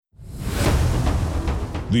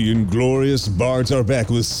The Inglorious Bards are back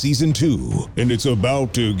with Season 2, and it's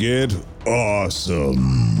about to get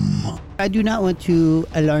awesome. I do not want to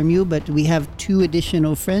alarm you, but we have 2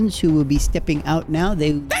 additional friends who will be stepping out now. Oh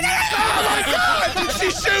my God! She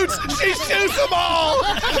shoots them all!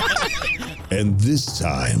 And this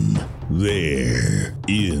time, they're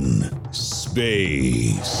in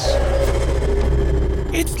space.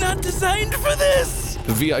 It's not designed for this!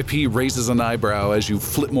 The VIP raises an eyebrow as you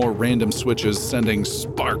flip more random switches, sending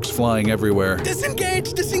sparks flying everywhere.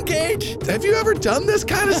 Disengage! Have you ever done this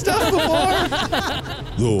kind of stuff before?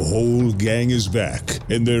 The whole gang is back,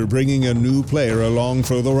 and they're bringing a new player along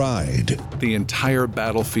for the ride. The entire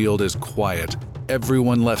battlefield is quiet.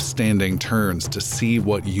 Everyone left standing turns to see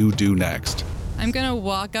what you do next. I'm going to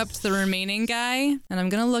walk up to the remaining guy, and I'm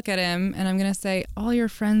going to look at him, and I'm going to say, all your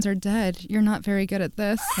friends are dead. You're not very good at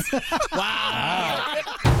this. Wow.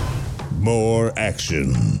 More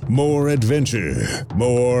action, more adventure,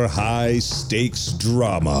 more high-stakes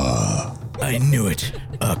drama. I knew it.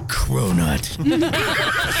 A cronut.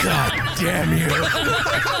 God damn you.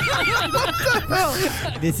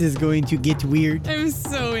 This is going to get weird. I'm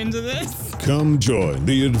so into this. Come join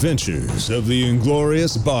the adventures of the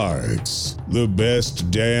Inglorious Bards, the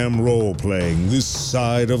best damn role-playing this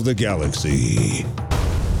side of the galaxy.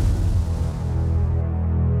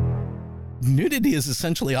 Nudity is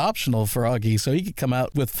essentially optional for Augie, so he could come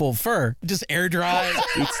out with full fur, just air dry.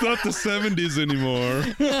 It's not the 70s anymore.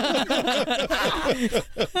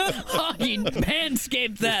 Augie,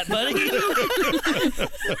 manscaped that, buddy.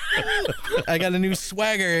 I got a new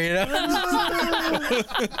swagger, you know?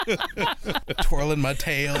 Twirling my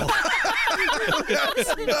tail.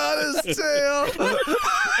 That's not his tail.